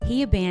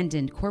He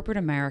abandoned corporate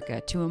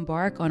America to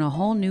embark on a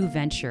whole new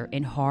venture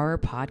in horror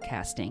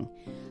podcasting.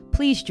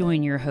 Please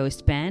join your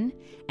host, Ben,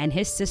 and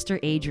his sister,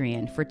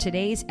 Adrian, for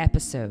today's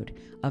episode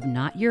of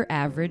Not Your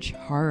Average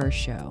Horror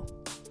Show.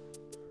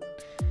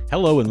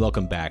 Hello and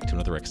welcome back to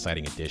another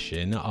exciting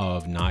edition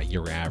of Not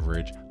Your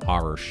Average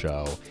Horror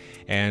Show.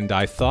 And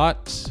I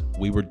thought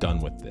we were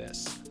done with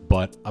this,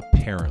 but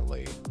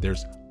apparently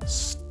there's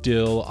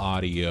still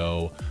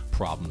audio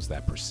problems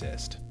that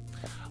persist.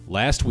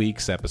 Last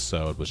week's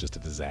episode was just a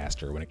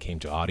disaster when it came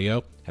to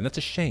audio, and that's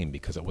a shame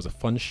because it was a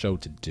fun show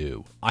to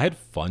do. I had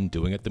fun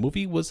doing it. The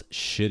movie was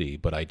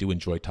shitty, but I do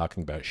enjoy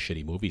talking about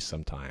shitty movies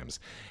sometimes.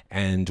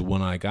 And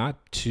when I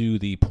got to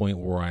the point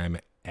where I'm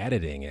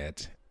editing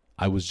it,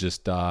 I was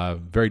just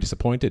very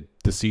disappointed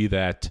to see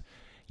that,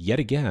 yet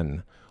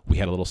again, we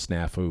had a little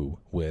snafu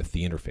with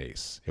the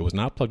interface. It was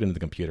not plugged into the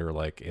computer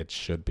like it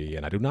should be,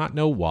 and I do not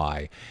know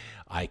why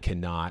I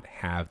cannot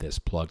have this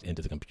plugged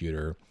into the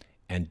computer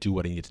and do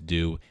what I need to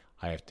do.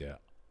 I have to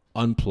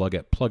unplug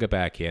it, plug it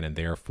back in, and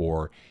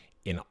therefore,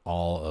 in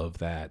all of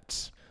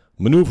that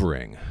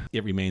maneuvering,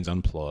 it remains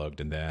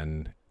unplugged, and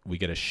then we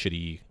get a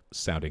shitty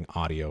sounding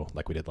audio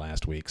like we did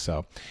last week.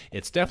 So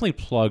it's definitely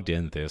plugged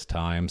in this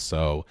time,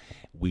 so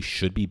we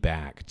should be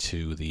back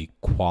to the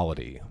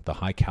quality, the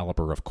high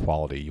caliber of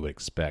quality you would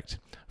expect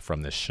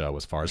from this show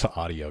as far as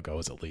audio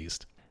goes, at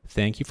least.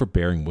 Thank you for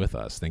bearing with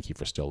us. Thank you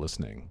for still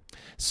listening.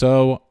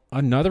 So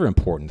another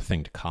important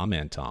thing to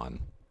comment on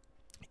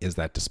is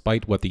that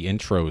despite what the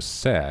intro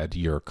said,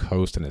 your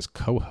host and his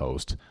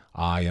co-host,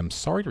 I am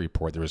sorry to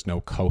report there is no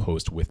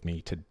co-host with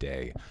me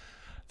today.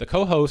 The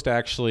co-host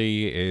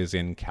actually is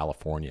in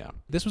California.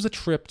 This was a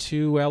trip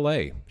to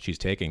LA she's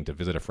taking to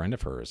visit a friend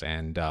of hers,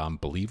 and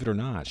believe it or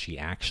not, she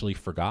actually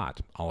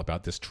forgot all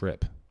about this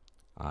trip.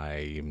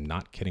 I'm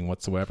not kidding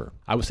whatsoever.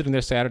 I was sitting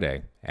there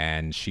Saturday,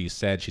 and she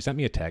sent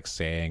me a text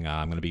saying,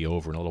 I'm going to be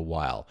over in a little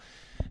while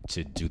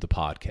to do the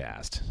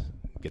podcast,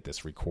 get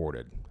this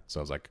recorded. So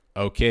I was like,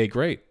 okay,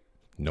 great.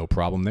 No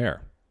problem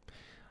there.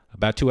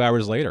 About 2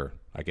 hours later,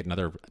 I get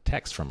another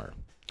text from her.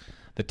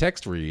 The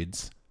text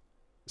reads,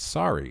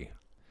 sorry,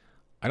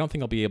 I don't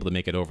think I'll be able to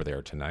make it over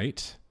there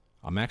tonight.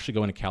 I'm actually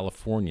going to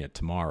California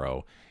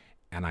tomorrow,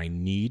 and I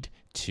need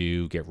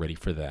to get ready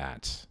for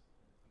that.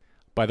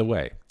 By the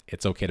way,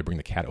 it's okay to bring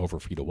the cat over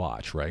for you to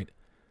watch, right?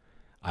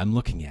 I'm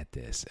looking at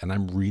this, and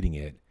I'm reading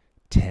it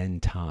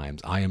 10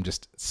 times. I am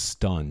just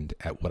stunned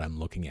at what I'm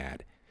looking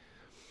at.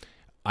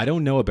 I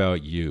don't know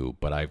about you,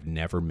 but I've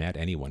never met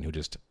anyone who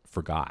just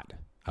forgot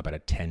about a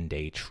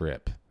 10-day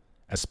trip,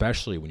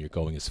 especially when you're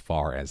going as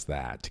far as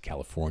that to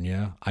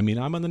California. I mean,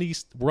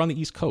 we're on the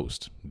East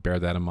Coast. Bear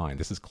that in mind.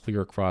 This is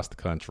clear across the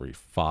country,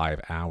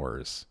 5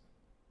 hours.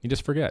 You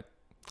just forget.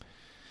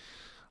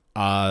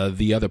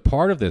 The other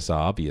part of this,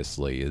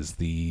 obviously, is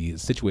the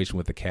situation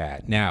with the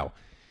cat. Now,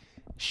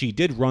 she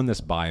did run this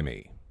by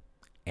me,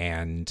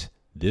 and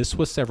this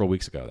was several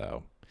weeks ago,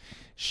 though.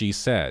 She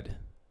said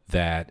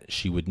that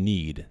she would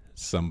need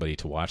somebody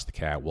to watch the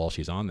cat while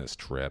she's on this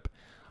trip.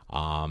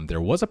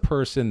 There was a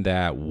person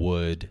that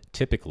would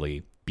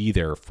typically be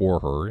there for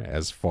her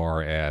as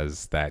far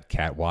as that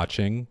cat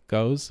watching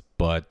goes,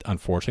 but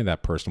unfortunately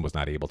that person was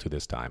not able to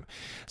this time.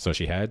 So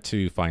she had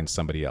to find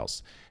somebody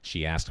else.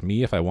 She asked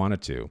me if I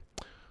wanted to.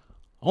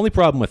 Only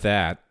problem with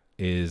that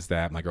is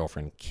that my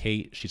girlfriend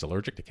Kate, she's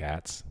allergic to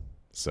cats,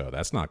 so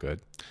that's not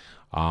good.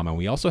 And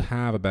we also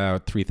have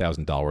about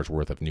 $3,000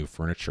 worth of new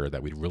furniture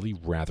that we'd really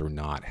rather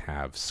not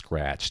have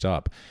scratched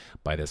up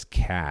by this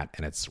cat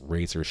and its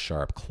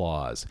razor-sharp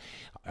claws.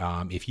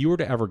 If you were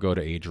to ever go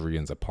to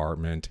Adrian's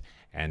apartment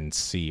and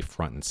see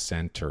front and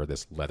center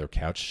this leather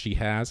couch she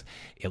has,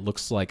 it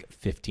looks like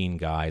 15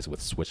 guys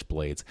with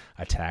switchblades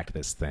attacked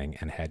this thing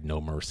and had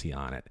no mercy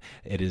on it.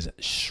 It is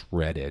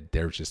shredded.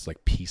 There's just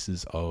like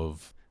pieces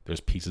of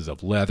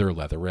leather,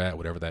 leatherette,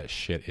 whatever that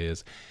shit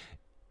is.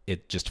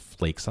 It just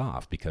flakes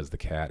off because the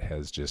cat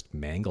has just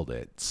mangled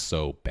it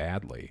so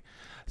badly.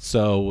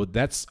 So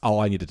that's all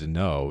I needed to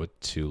know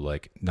to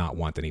not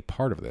want any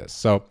part of this.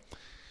 So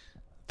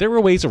there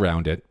were ways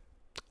around it.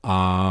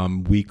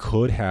 We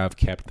could have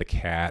kept the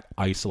cat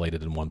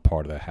isolated in one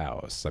part of the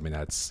house. I mean,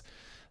 that's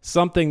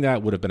something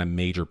that would have been a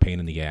major pain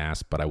in the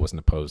ass, but I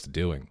wasn't opposed to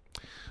doing.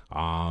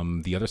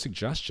 The other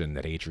suggestion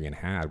that Adrian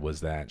had was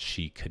that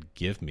she could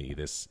give me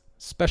this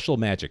special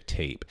magic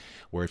tape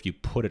where if you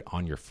put it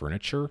on your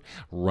furniture,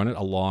 run it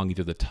along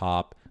either the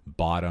top,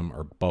 bottom,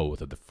 or both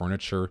of the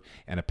furniture,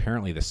 and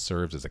apparently this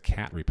serves as a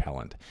cat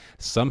repellent.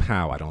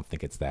 Somehow, I don't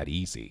think it's that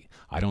easy.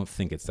 I don't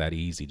think it's that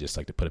easy just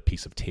to put a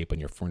piece of tape on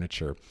your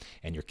furniture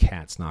and your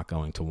cat's not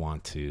going to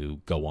want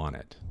to go on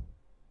it.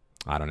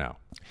 I don't know.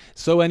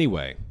 So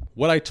anyway,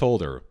 what I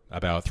told her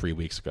about 3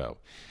 weeks ago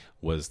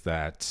was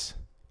that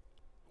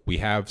we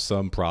have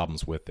some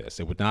problems with this.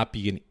 It would not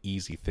be an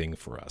easy thing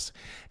for us.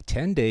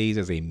 10 days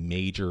is a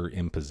major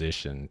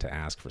imposition to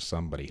ask for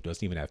somebody who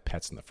doesn't even have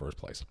pets in the first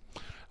place.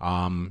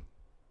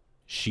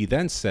 She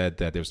then said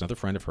that there's another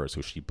friend of hers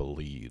who she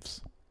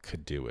believes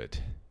could do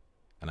it.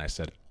 And I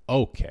said,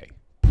 okay,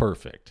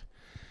 perfect.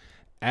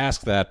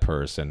 ask that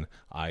person.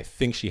 I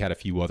think she had a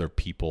few other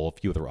people, a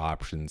few other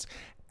options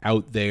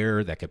out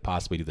there that could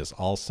possibly do this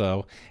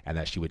also, and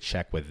that she would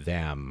check with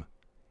them,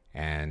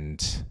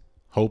 and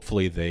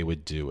hopefully they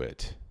would do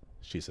it.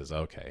 She says,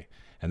 okay.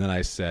 And then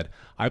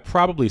I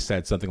probably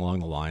said something along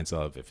the lines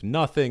of, if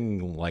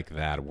nothing like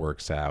that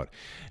works out,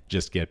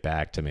 just get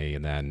back to me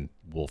and then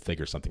we'll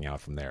figure something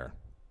out from there.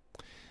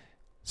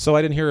 So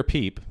I didn't hear a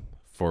peep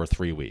for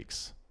 3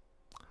 weeks.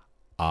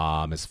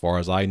 As far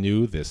as I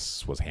knew,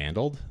 this was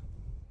handled.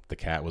 The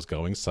cat was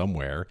going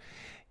somewhere.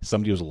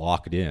 Somebody was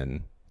locked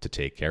in to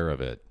take care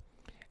of it.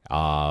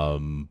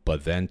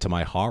 But then to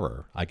my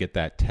horror, I get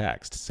that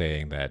text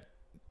saying that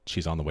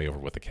she's on the way over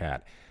with the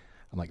cat.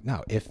 I'm like,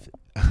 no, if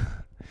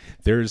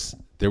there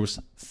was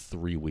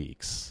 3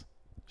 weeks,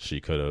 she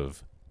could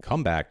have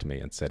come back to me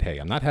and said, hey,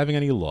 I'm not having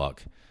any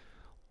luck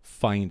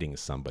finding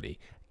somebody.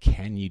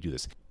 Can you do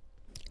this?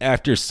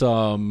 After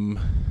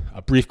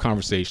a brief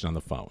conversation on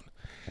the phone,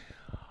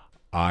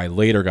 I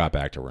later got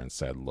back to her and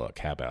said, look,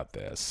 how about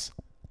this?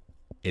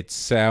 It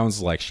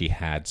sounds like she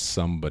had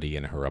somebody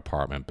in her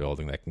apartment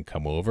building that can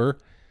come over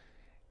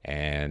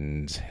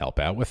and help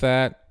out with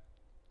that,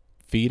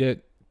 feed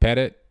it, pet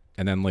it,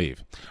 and then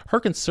leave.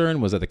 Her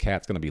concern was that the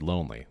cat's going to be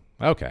lonely.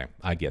 Okay,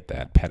 I get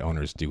that. Pet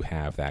owners do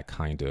have that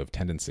kind of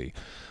tendency.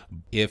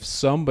 If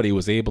somebody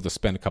was able to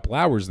spend a couple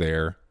hours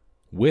there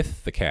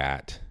with the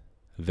cat,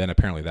 then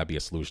apparently that'd be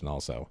a solution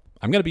also.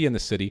 I'm going to be in the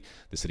city.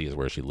 The city is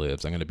where she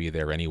lives. I'm going to be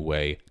there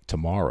anyway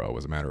tomorrow,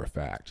 as a matter of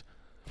fact.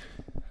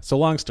 So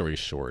long story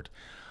short,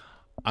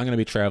 I'm going to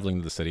be traveling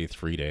to the city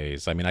 3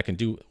 days. I mean, I can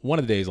do one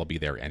of the days I'll be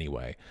there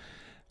anyway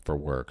for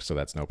work, so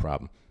that's no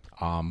problem.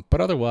 But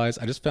otherwise,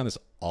 I just found this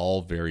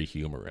all very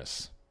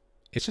humorous.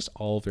 It's just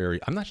all very,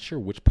 I'm not sure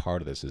which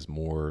part of this is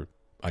more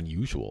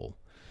unusual.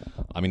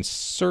 I mean,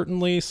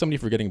 certainly somebody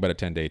forgetting about a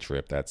 10-day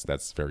trip,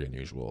 that's very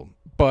unusual.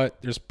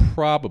 But there's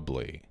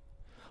probably,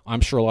 I'm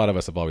sure a lot of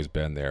us have always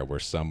been there where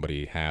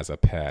somebody has a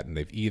pet and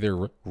they've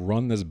either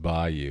run this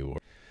by you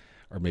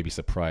or maybe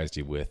surprised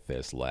you with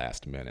this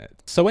last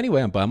minute. So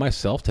anyway, I'm by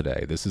myself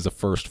today. This is a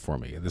first for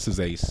me. This is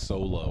a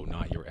solo,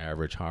 not your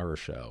average horror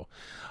show.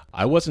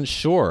 I wasn't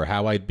sure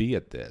how I'd be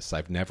at this.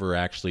 I've never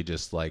actually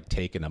just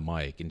taken a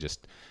mic and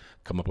just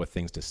come up with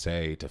things to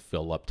say to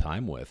fill up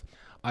time with.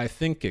 I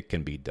think it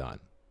can be done.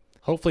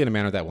 Hopefully in a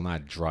manner that will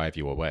not drive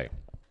you away.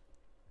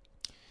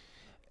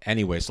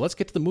 Anyway, so let's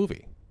get to the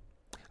movie.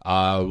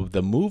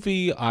 The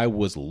movie I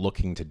was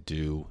looking to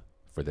do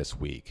for this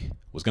week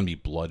was going to be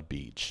Blood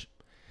Beach.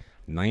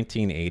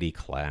 1980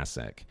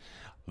 classic.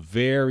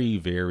 Very,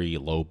 very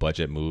low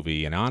budget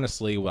movie. And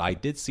honestly, I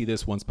did see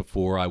this once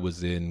before. I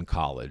was in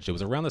college. It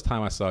was around this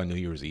time I saw New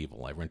Year's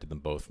Evil. I rented them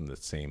both from the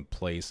same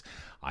place.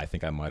 I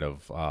think I might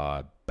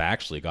have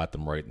actually got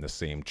them right in the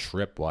same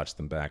trip, watched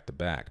them back to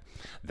back.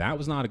 That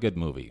was not a good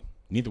movie.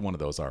 Neither one of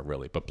those are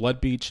really. But Blood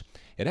Beach,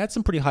 it had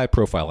some pretty high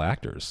profile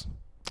actors.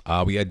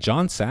 We had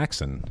John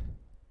Saxon.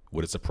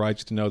 Would it surprise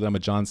you to know that I'm a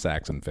John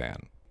Saxon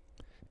fan?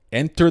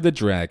 Enter the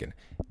Dragon.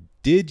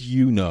 Did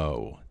you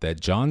know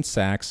that John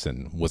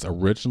Saxon was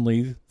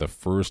originally the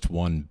first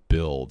one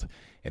billed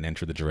in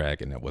Enter the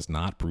Dragon? It was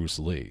not Bruce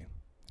Lee.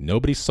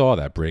 Nobody saw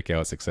that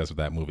breakout success of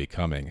that movie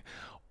coming,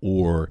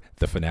 or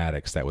the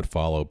fanatics that would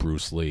follow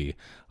Bruce Lee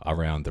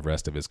around the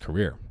rest of his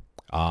career.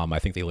 I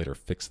think they later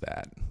fixed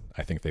that.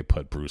 I think they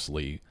put Bruce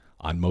Lee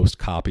on most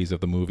copies of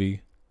the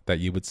movie that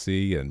you would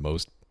see and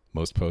most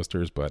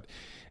posters, but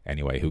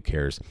anyway, who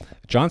cares?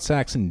 John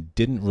Saxon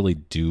didn't really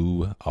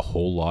do a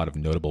whole lot of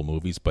notable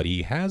movies, but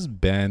he has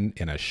been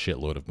in a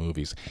shitload of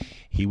movies.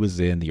 He was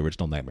in the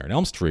original Nightmare on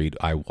Elm Street,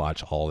 I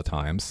watch all the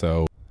time,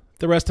 so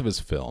the rest of his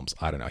films,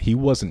 I don't know. He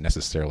wasn't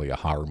necessarily a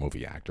horror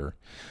movie actor.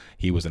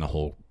 He was in a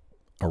whole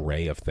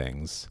array of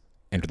things.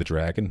 Enter the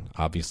Dragon,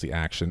 obviously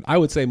action. I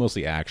would say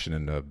mostly action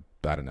and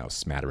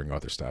smattering of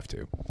other stuff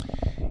too.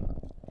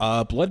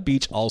 Blood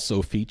Beach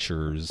also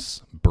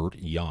features Burt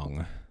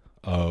Young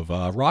of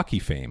Rocky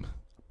fame,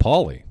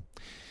 Paulie.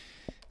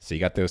 So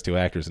you got those two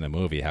actors in a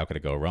movie. How could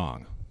it go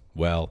wrong?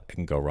 Well, it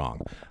can go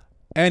wrong.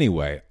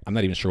 Anyway, I'm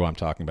not even sure why I'm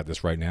talking about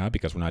this right now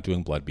because we're not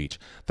doing Blood Beach.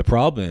 The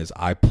problem is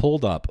I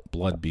pulled up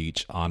Blood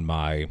Beach on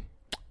my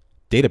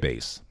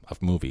database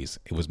of movies.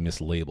 It was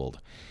mislabeled.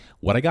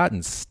 What I got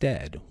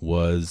instead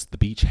was The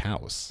Beach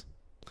House,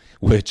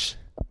 which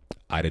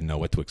I didn't know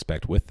what to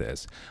expect with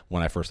this.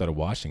 When I first started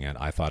watching it,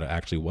 I thought it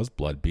actually was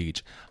Blood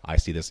Beach. I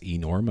see this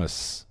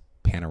enormous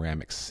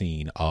panoramic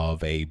scene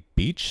of a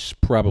beach,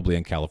 probably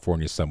in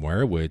California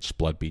somewhere, which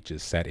Blood Beach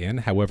is set in.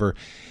 However,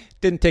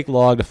 didn't take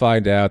long to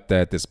find out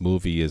that this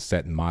movie is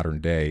set in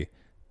modern day.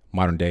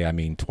 Modern day, I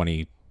mean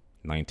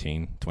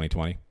 2019,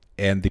 2020.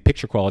 And the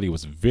picture quality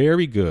was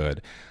very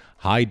good.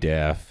 High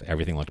def,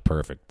 everything looked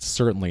perfect.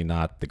 Certainly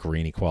not the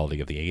grainy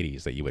quality of the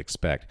 80s that you would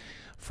expect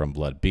from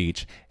Blood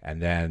Beach.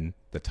 And then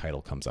the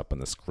title comes up on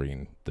the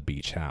screen, The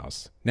Beach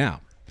House.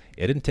 Now,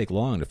 it didn't take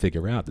long to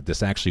figure out that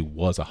this actually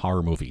was a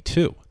horror movie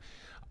too.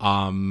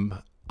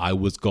 I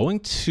was going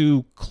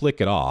to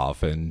click it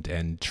off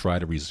and try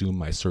to resume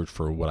my search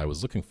for what I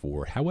was looking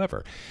for.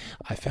 However,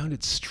 I found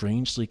it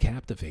strangely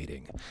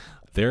captivating.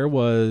 There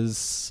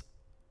was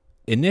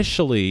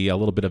Initially, a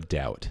little bit of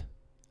doubt.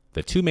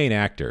 The two main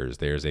actors,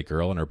 there's a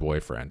girl and her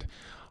boyfriend,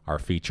 are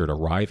featured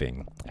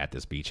arriving at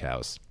this beach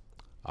house.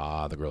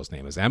 The girl's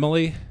name is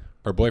Emily.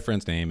 Her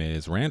boyfriend's name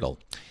is Randall.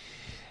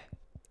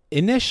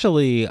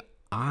 Initially,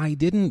 I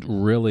didn't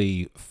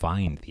really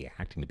find the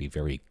acting to be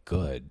very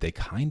good.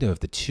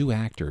 The two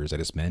actors I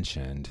just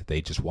mentioned,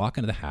 they just walk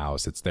into the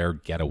house. It's their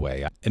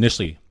getaway.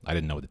 Initially, I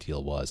didn't know what the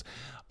deal was,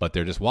 but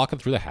they're just walking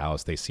through the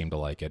house. They seem to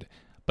like it,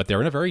 but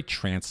they're in a very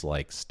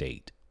trance-like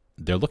state.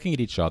 They're looking at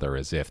each other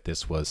as if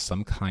this was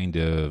some kind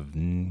of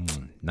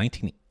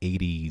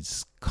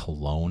 1980s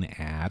cologne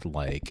ad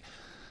like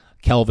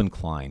Calvin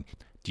Klein.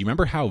 Do you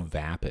remember how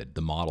vapid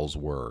the models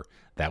were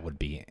that would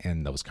be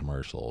in those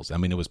commercials? I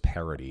mean, it was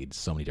parodied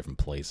so many different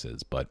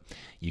places, but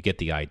you get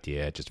the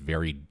idea, just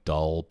very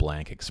dull,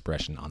 blank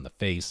expression on the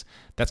face.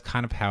 That's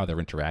kind of how they're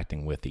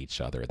interacting with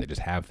each other. They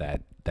just have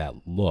that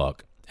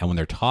look, and when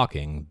they're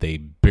talking, they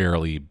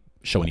barely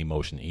show any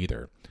emotion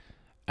either.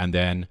 And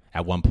then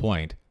at one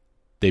point,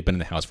 they've been in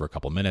the house for a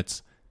couple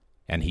minutes,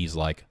 and he's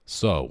like,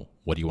 "So,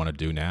 what do you want to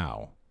do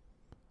now?"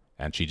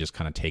 And she just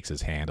kind of takes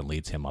his hand and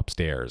leads him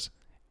upstairs.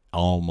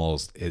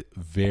 Almost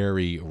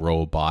very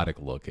robotic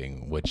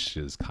looking, which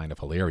is kind of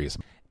hilarious.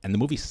 And the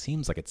movie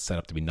seems like it's set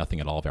up to be nothing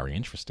at all very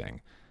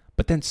interesting.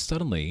 But then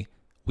suddenly,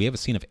 we have a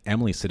scene of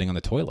Emily sitting on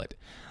the toilet.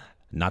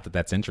 Not that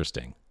that's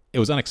interesting. It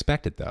was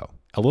unexpected, though.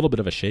 A little bit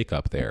of a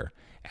shake-up there.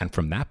 And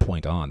from that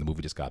point on, the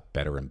movie just got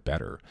better and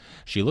better.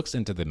 She looks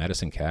into the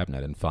medicine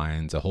cabinet and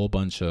finds a whole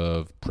bunch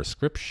of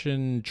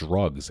prescription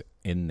drugs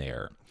in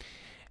there.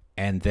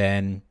 And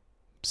then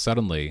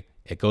suddenly,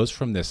 it goes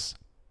from this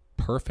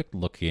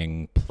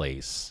perfect-looking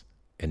place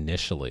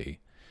initially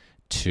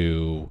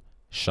to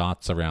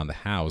shots around the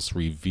house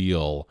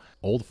reveal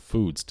old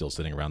food still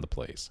sitting around the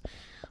place.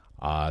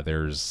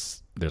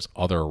 There's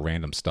other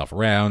random stuff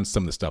around.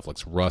 Some of the stuff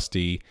looks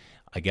rusty.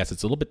 I guess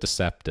it's a little bit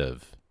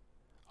deceptive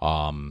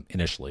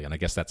initially, and I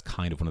guess that's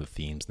kind of one of the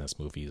themes in this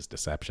movie is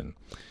deception.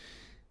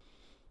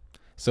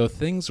 So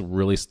things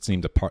really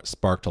seem to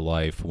spark to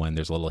life when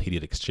there's a little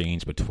heated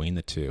exchange between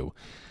the two.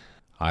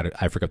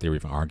 I forgot what they were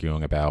even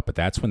arguing about, but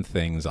that's when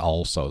things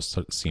also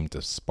seem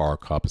to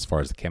spark up as far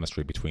as the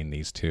chemistry between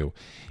these two.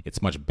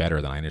 It's much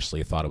better than I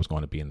initially thought it was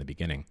going to be in the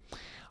beginning.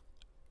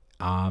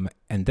 And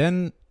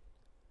then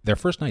their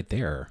first night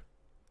there,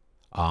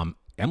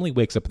 Emily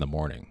wakes up in the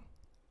morning.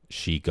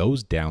 She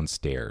goes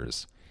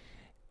downstairs,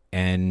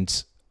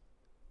 and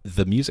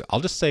the music, I'll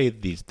just say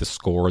the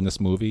score in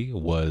this movie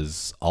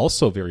was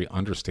also very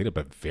understated,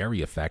 but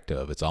very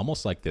effective. It's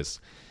almost like this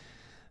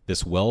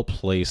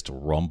well-placed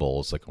rumble.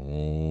 It's like,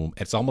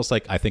 it's almost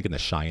like, I think in The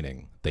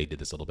Shining, they did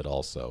this a little bit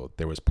also.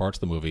 There was parts of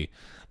the movie,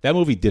 that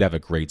movie did have a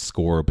great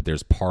score, but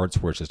there's parts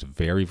where it's just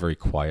very, very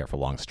quiet for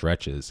long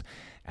stretches.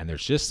 And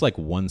there's just like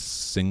one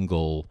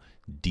single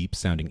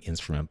deep-sounding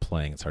instrument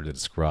playing. It's hard to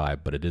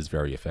describe, but it is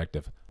very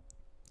effective.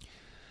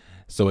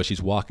 So as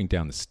she's walking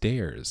down the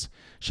stairs,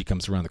 she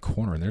comes around the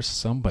corner, and there's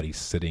somebody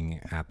sitting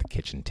at the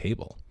kitchen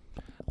table.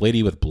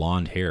 Lady with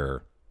blonde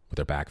hair with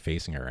her back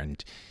facing her,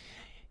 and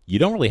you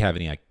don't really have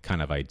any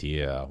kind of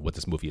idea what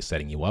this movie is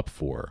setting you up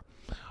for.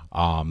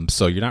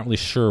 So you're not really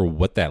sure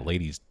what that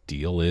lady's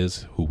deal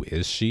is. Who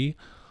is she?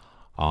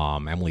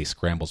 Emily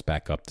scrambles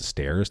back up the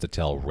stairs to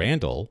tell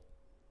Randall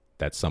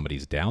that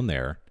somebody's down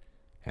there.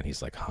 And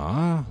he's like,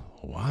 huh?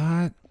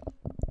 What?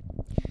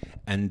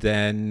 And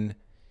then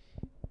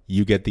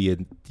you get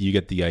the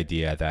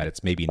idea that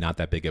it's maybe not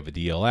that big of a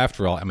deal.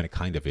 After all, I mean, it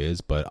kind of is,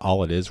 but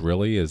all it is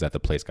really is that the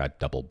place got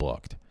double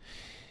booked.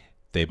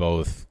 They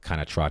both kind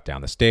of trot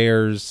down the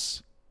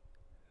stairs.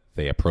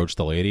 They approach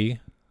the lady,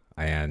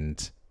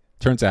 and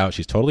turns out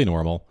she's totally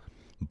normal.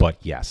 But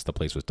yes, the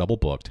place was double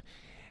booked,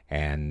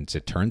 and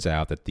it turns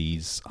out that the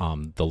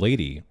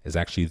lady is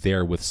actually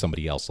there with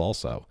somebody else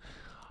also.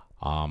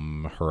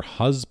 Her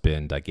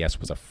husband, I guess,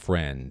 was a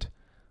friend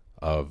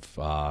of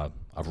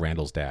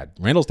Randall's dad.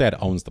 Randall's dad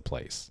owns the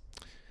place.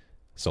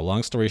 So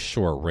long story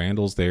short,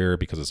 Randall's there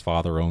because his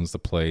father owns the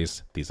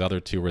place. These other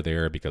two were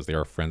there because they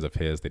are friends of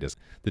his. The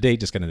day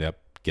just ended up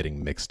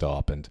getting mixed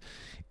up, and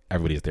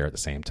everybody's there at the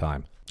same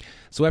time.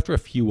 So after a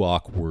few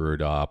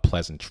awkward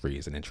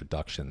pleasantries and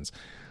introductions,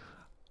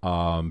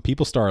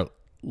 people start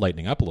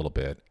lightening up a little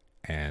bit,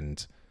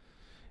 and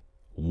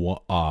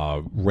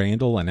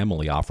Randall and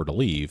Emily offer to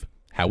leave.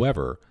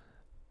 However,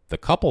 the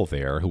couple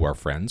there who are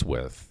friends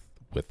with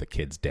the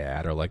kid's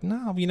dad are like,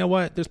 no, you know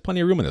what? There's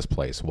plenty of room in this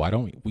place. Why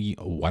don't we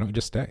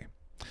just stay?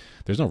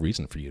 There's no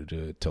reason for you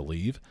to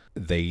leave.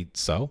 They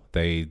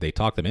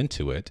talk them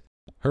into it.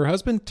 Her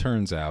husband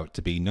turns out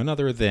to be none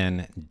other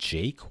than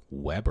Jake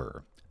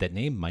Weber. That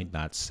name might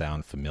not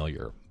sound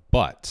familiar,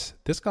 but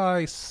this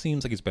guy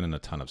seems like he's been in a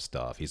ton of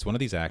stuff. He's one of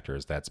these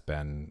actors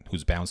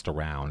who's bounced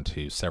around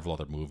to several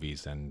other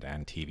movies and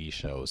TV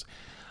shows.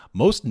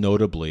 Most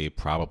notably,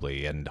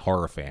 probably, and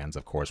horror fans,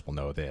 of course, will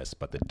know this,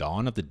 but the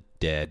Dawn of the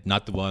Dead,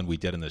 not the one we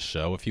did in the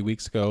show a few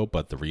weeks ago,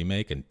 but the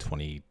remake in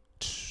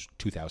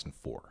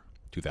 2004.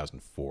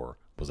 2004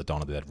 was the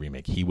Dawn of the Dead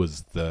remake. He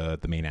was the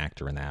main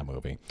actor in that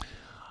movie.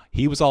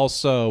 He was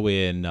also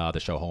in the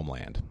show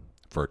Homeland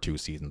for 2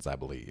 seasons, I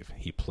believe.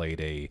 He played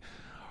a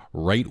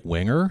right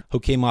winger who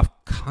came off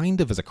kind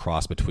of as a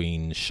cross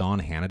between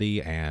Sean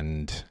Hannity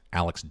and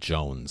Alex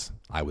Jones,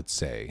 I would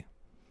say.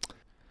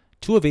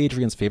 2 of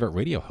Adrian's favorite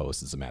radio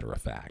hosts, as a matter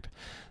of fact.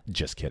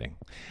 Just kidding.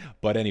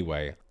 But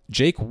anyway,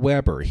 Jake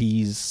Weber,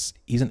 he's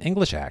an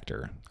English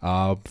actor.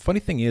 Funny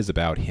thing is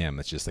about him,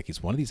 it's just like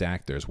he's one of these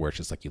actors where it's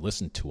just like you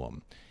listen to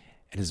him,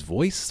 and his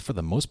voice, for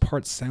the most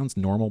part, sounds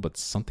normal, but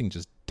something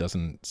just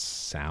doesn't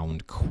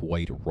sound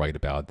quite right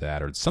about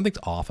that, or something's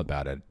off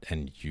about it,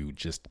 and you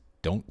just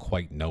don't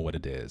quite know what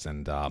it is.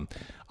 And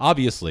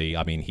obviously,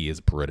 I mean, he is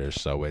British,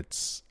 so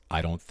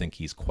I don't think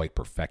he's quite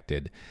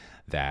perfected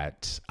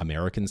that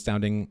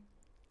American-sounding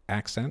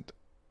accent,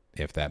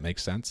 if that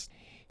makes sense.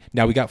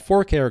 Now, we got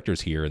 4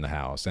 characters here in the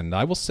house, and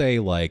I will say,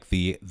 like,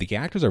 the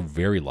actors are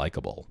very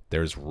likable.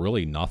 There's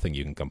really nothing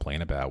you can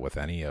complain about with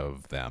any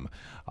of them,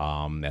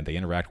 and they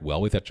interact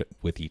well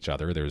with each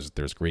other.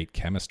 There's great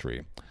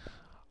chemistry.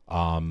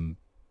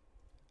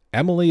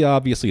 Emily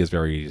obviously is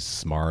very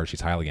smart.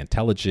 She's highly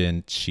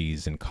intelligent.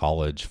 She's in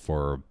college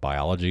for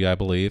biology, I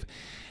believe,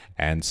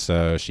 and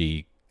so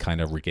she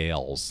kind of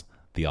regales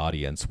the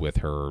audience with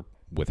her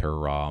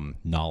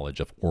knowledge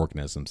of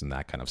organisms and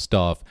that kind of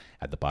stuff.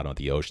 At the bottom of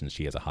the ocean,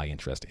 she has a high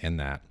interest in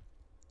that.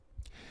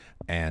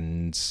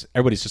 And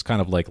everybody's just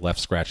kind of like left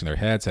scratching their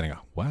heads saying,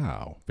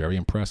 wow, very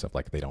impressive.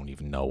 Like they don't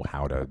even know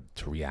how to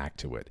react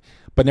to it.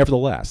 But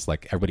nevertheless,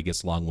 like everybody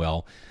gets along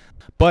well.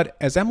 But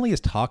as Emily is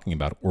talking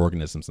about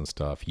organisms and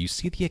stuff, you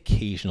see the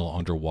occasional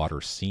underwater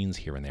scenes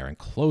here and there and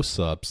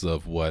close-ups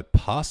of what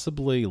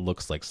possibly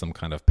looks like some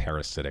kind of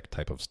parasitic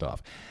type of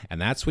stuff. And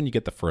that's when you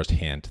get the first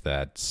hint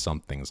that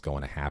something's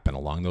going to happen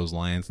along those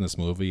lines in this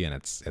movie, and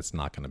it's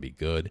not going to be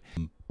good.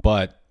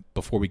 But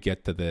before we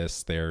get to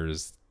this,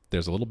 there's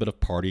a little bit of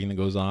partying that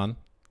goes on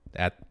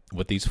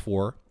with these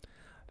 4.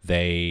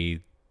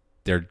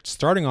 They're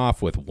starting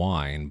off with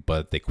wine,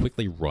 but they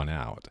quickly run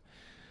out.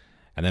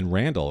 And then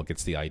Randall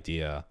gets the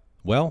idea,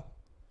 well,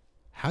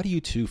 how do you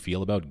 2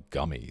 feel about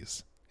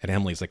gummies? And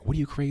Emily's like, what are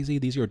you, crazy?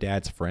 These are your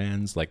dad's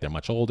friends. Like, they're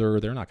much older.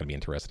 They're not going to be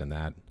interested in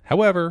that.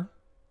 However,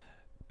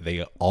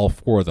 all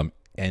 4 of them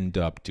end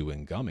up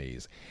doing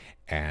gummies.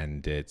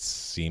 And it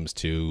seems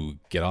to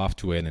get off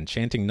to an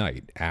enchanting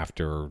night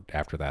after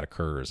that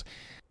occurs.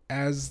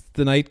 As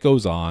the night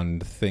goes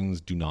on,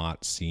 things do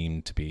not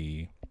seem to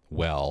be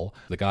well.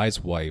 The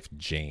guy's wife,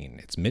 Jane,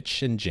 it's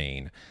Mitch and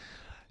Jane.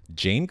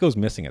 Jane goes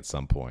missing at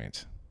some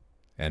point,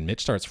 and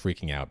Mitch starts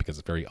freaking out because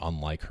it's very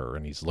unlike her,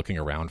 and he's looking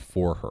around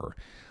for her.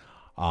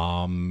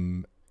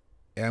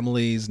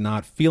 Emily's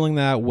not feeling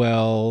that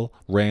well.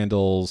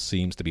 Randall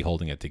seems to be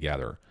holding it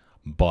together.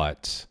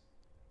 But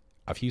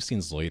a few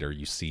scenes later,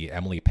 you see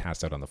Emily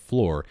passed out on the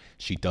floor.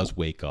 She does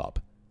wake up.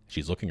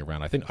 She's looking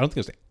around. I don't think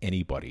there's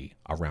anybody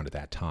around at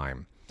that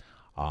time.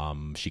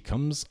 She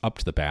comes up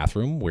to the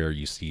bathroom where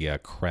you see a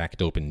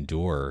cracked open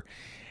door,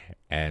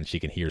 and she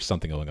can hear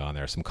something going on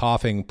there. Some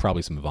coughing,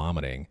 probably some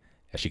vomiting.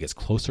 As she gets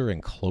closer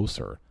and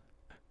closer,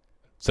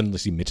 suddenly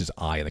see Mitch's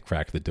eye in the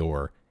crack of the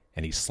door,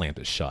 and he slammed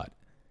it shut.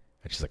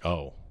 And she's like,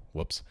 oh,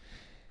 whoops.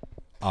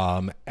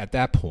 At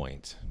that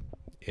point,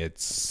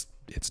 it's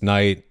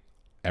night,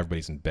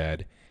 everybody's in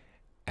bed,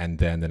 and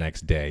then the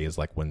next day is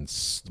like when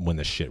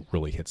the shit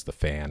really hits the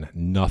fan.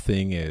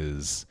 Nothing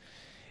is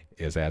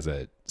as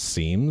it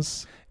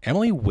seems.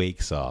 Emily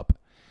wakes up.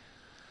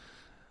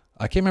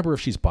 I can't remember if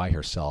she's by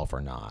herself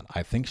or not.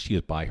 I think she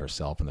is by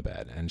herself in the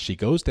bed. And she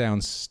goes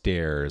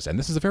downstairs, and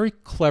this is a very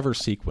clever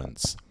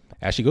sequence.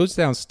 As she goes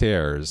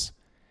downstairs,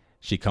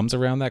 she comes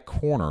around that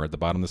corner at the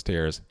bottom of the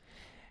stairs,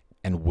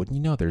 and wouldn't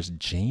you know, there's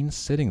Jane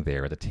sitting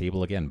there at the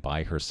table again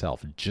by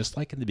herself, just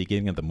like in the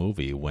beginning of the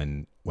movie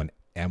when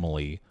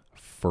Emily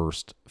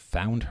first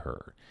found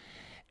her.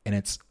 And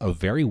it's a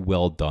very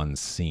well done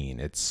scene.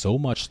 It's so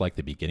much like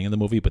the beginning of the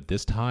movie, but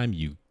this time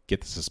you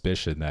get the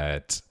suspicion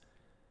that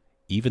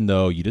even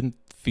though you didn't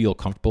feel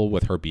comfortable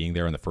with her being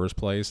there in the first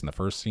place, in the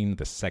first scene,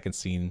 the second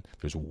scene,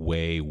 there's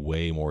way,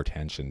 way more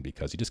tension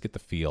because you just get the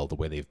feel, the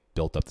way they've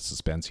built up the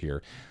suspense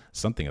here,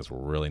 something is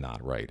really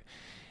not right.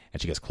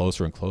 And she gets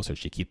closer and closer.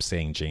 She keeps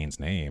saying Jane's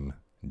name.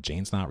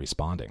 Jane's not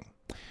responding.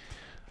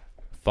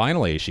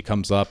 Finally, she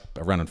comes up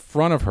around in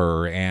front of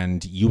her,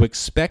 and you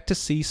expect to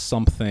see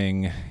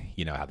something.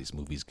 You know how these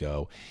movies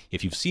go.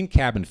 If you've seen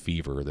Cabin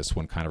Fever, this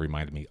one kind of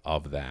reminded me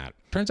of that.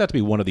 Turns out to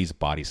be one of these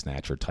body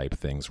snatcher type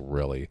things,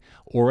 really.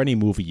 Or any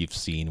movie you've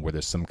seen where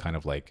there's some kind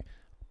of like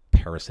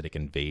parasitic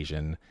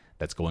invasion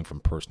that's going from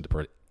person to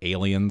person.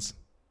 Aliens,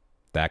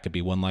 that could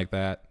be one like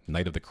that.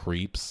 Night of the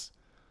Creeps.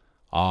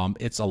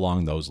 It's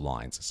along those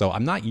lines. So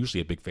I'm not usually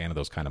a big fan of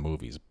those kind of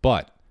movies,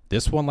 but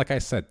this one, like I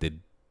said,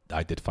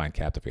 I did find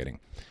captivating.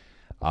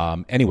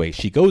 Anyway,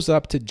 she goes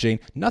up to Jane.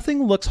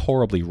 Nothing looks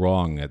horribly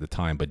wrong at the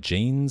time, but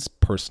Jane's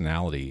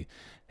personality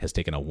has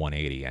taken a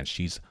 180, and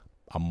she's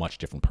a much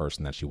different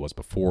person than she was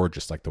before,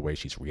 just like the way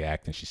she's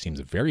reacting. She seems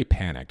very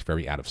panicked,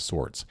 very out of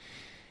sorts.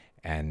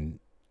 And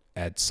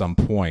at some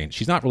point,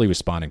 she's not really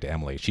responding to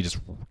Emily. She just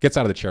gets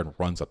out of the chair and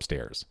runs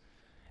upstairs,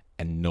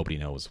 and nobody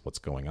knows what's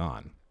going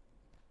on.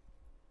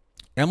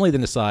 Emily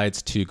then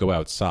decides to go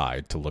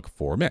outside to look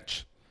for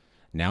Mitch.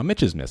 Now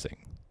Mitch is missing.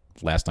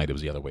 Last night it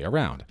was the other way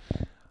around.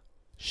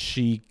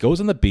 She goes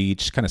on the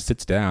beach, kind of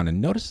sits down,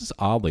 and notices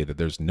oddly that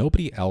there's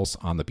nobody else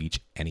on the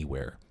beach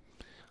anywhere.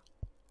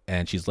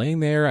 And she's laying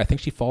there. I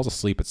think she falls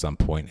asleep at some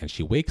point, and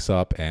she wakes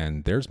up,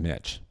 and there's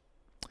Mitch.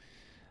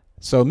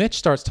 So Mitch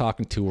starts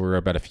talking to her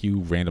about a few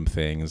random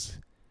things,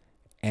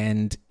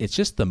 and it's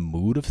just the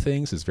mood of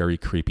things is very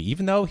creepy.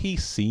 Even though he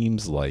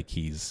seems like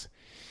he's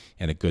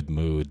in a good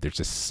mood, there's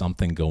just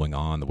something going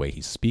on the way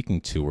he's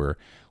speaking to her,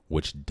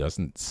 which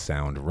doesn't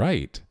sound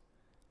right.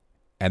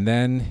 And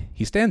then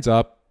he stands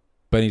up,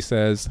 but he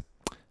says,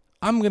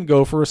 I'm going to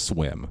go for a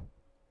swim.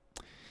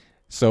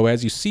 So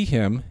as you see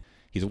him,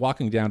 he's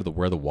walking down to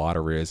where the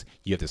water is.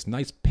 You have this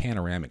nice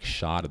panoramic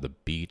shot of the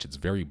beach. It's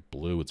very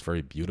blue. It's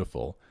very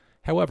beautiful.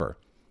 However,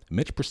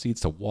 Mitch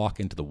proceeds to walk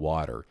into the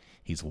water.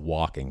 He's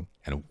walking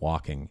and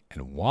walking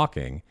and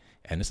walking,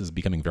 and this is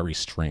becoming very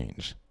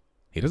strange.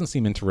 He doesn't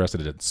seem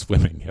interested in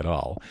swimming at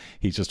all.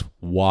 He's just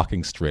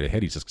walking straight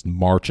ahead. He's just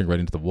marching right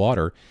into the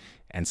water.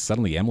 And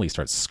suddenly Emily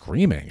starts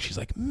screaming. She's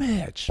like,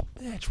 Mitch,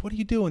 what are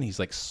you doing? He's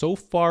like so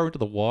far into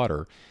the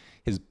water,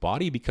 his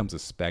body becomes a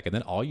speck. And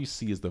then all you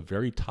see is the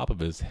very top of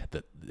his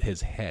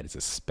head is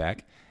a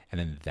speck. And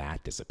then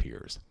that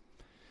disappears.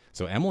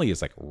 So Emily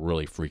is like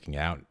really freaking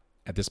out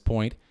at this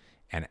point.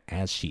 And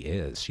as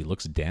she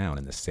looks down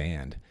in the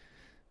sand.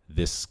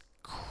 This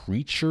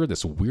creature,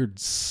 this weird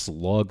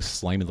slug,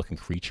 slimy looking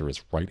creature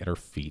is right at her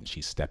feet. And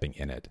she's stepping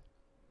in it.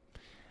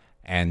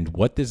 And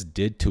what this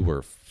did to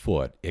her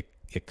foot, it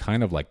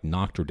kind of like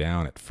knocked her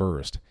down at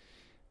first.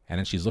 And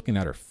then she's looking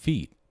at her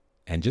feet.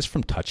 And just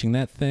from touching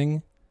that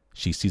thing,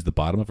 she sees the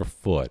bottom of her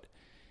foot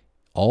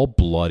all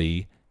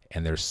bloody.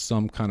 And there's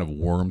some kind of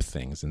worm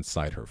things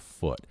inside her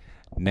foot.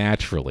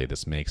 Naturally,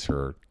 this makes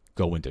her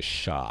go into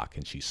shock.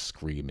 And she's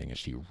screaming. And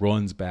she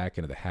runs back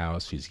into the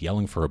house. She's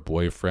yelling for her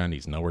boyfriend.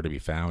 He's nowhere to be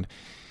found.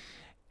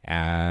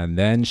 And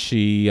then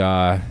she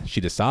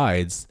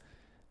decides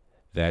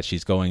that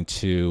she's going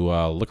to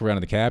look around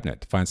in the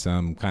cabinet to find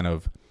some kind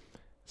of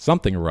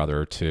something or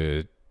other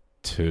to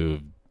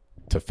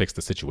fix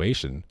the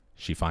situation.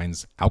 She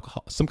finds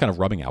alcohol, some kind of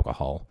rubbing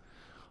alcohol,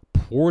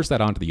 pours that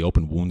onto the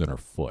open wound in her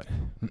foot.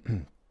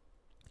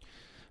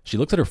 She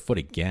looks at her foot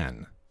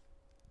again,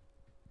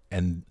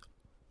 and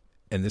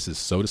this is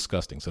so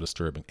disgusting, so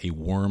disturbing. A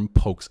worm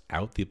pokes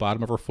out the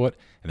bottom of her foot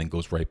and then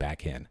goes right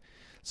back in.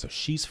 So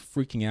she's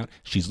freaking out.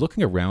 She's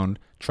looking around,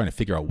 trying to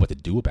figure out what to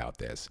do about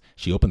this.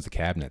 She opens the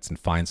cabinets and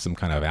finds some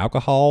kind of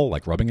alcohol,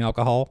 like rubbing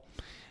alcohol.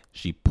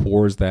 She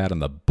pours that on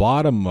the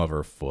bottom of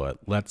her foot,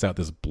 lets out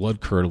this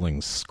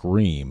blood-curdling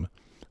scream,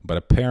 but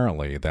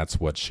apparently that's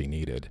what she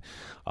needed.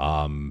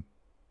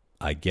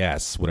 I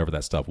guess whatever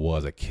that stuff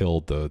was, it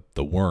killed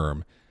the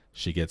worm.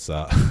 She gets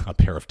a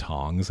pair of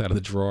tongs out of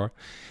the drawer,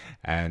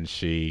 and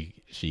she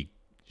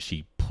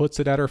puts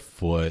it at her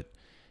foot.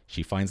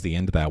 She finds the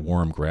end of that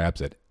worm,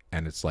 grabs it,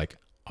 and it's like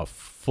a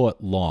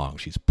foot long.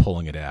 She's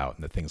pulling it out,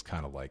 and the thing's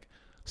kind of like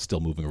still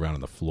moving around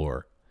on the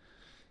floor.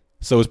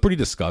 So it's pretty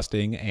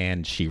disgusting,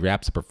 and she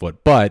wraps up her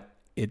foot, but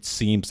it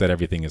seems that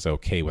everything is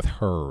okay with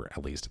her,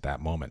 at least at that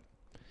moment.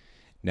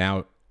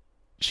 Now,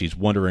 she's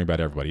wondering about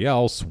everybody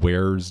else.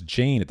 Where's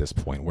Jane at this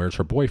point? Where's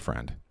her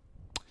boyfriend?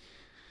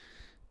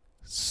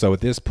 So at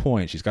this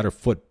point, she's got her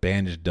foot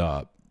bandaged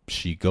up.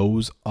 She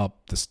goes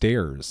up the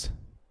stairs.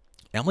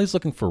 Emily's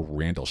looking for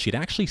Randall. She'd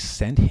actually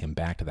sent him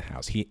back to the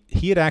house. He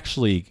had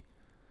actually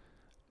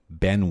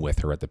been with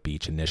her at the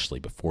beach initially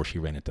before she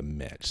ran into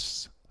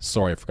Mitch.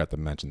 Sorry, I forgot to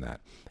mention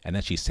that. And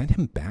then she sent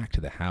him back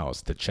to the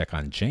house to check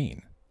on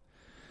Jane.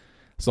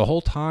 So the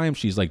whole time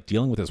she's like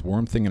dealing with this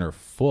worm thing in her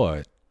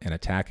foot and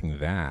attacking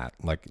that.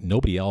 Like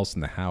nobody else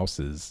in the house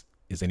is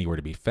anywhere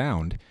to be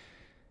found.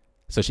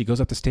 So she goes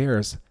up the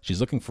stairs. She's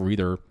looking for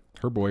either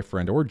her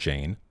boyfriend or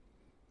Jane.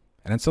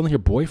 And then suddenly her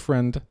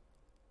boyfriend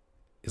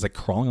is like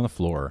crawling on the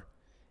floor.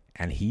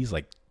 And he's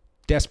like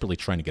desperately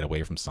trying to get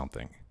away from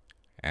something.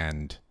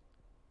 And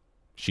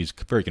she's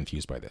very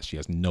confused by this. She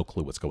has no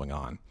clue what's going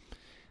on.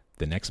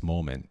 The next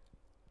moment,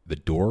 the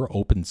door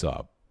opens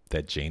up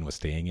that Jane was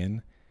staying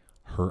in.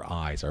 Her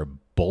eyes are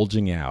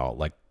bulging out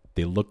like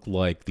they look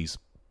like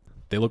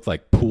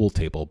pool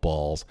table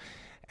balls,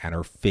 and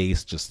her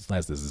face just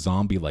has this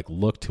zombie-like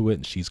look to it,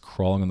 and she's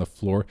crawling on the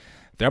floor.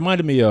 That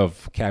reminded me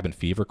of Cabin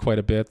Fever quite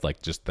a bit,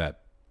 like just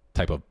that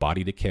type of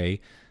body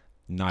decay.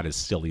 Not as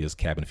silly as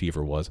Cabin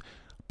Fever was.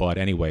 But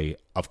anyway,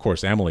 of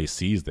course, Emily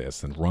sees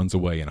this and runs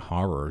away in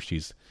horror.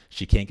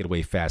 She can't get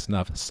away fast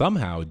enough.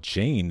 Somehow,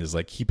 Jane is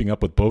like keeping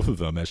up with both of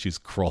them as she's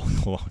crawling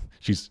along.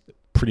 She's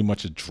pretty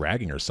much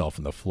dragging herself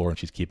on the floor, and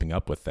she's keeping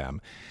up with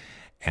them.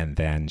 And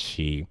then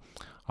she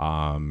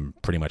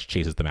pretty much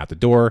chases them out the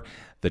door.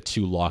 The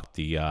two lock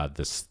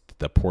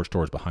the porch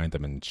doors behind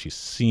them, and she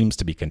seems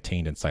to be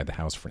contained inside the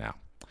house for now.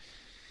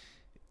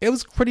 It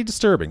was pretty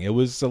disturbing. It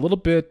was a little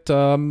bit.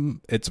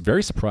 It's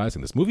very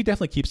surprising. This movie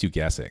definitely keeps you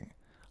guessing.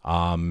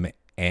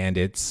 And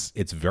it's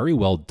very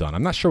well done.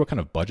 I'm not sure what kind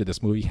of budget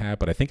this movie had,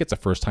 but I think it's a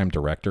first-time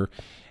director,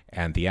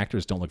 and the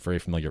actors don't look very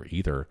familiar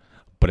either.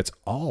 But it's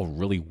all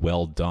really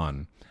well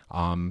done.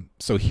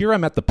 So here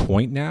I'm at the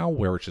point now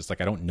where it's just like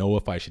I don't know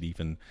if I should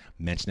even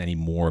mention any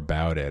more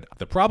about it.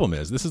 The problem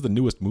is this is the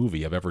newest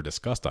movie I've ever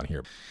discussed on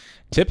here.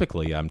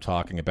 Typically, I'm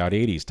talking about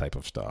 80s type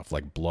of stuff,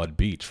 like Blood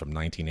Beach from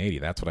 1980.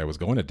 That's what I was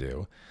going to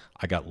do.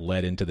 I got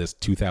led into this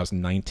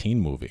 2019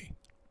 movie.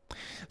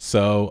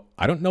 So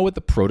I don't know what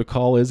the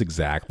protocol is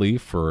exactly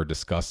for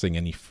discussing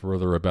any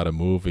further about a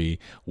movie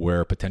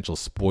where potential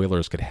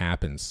spoilers could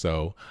happen.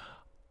 So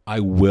I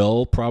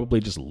will probably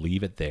just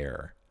leave it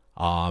there.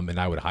 And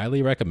I would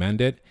highly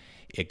recommend it.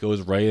 It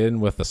goes right in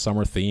with the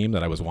summer theme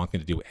that I was wanting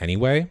to do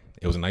anyway.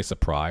 It was a nice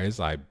surprise.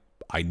 I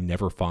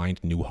never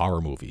find new horror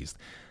movies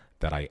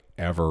that I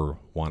ever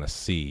want to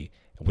see.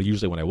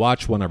 Usually when I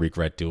watch one, I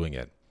regret doing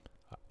it.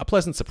 A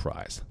pleasant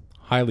surprise.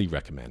 Highly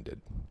recommended.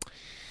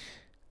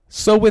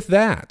 So with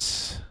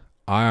that,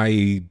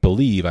 I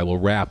believe I will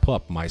wrap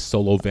up my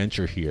solo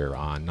venture here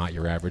on Not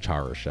Your Average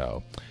Horror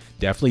Show.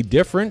 Definitely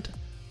different.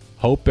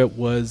 Hope it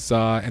was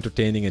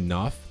entertaining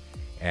enough.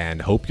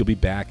 And hope you'll be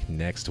back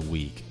next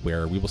week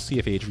where we will see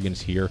if Adrian's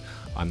here.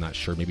 I'm not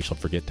sure. Maybe she'll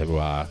forget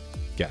to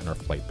get on her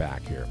flight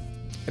back here.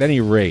 At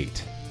any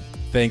rate,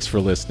 thanks for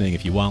listening.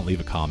 If you want,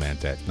 leave a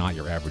comment at Not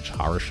Your Average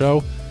Horror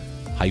Show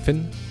 - a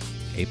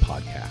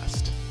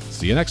podcast.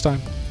 See you next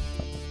time.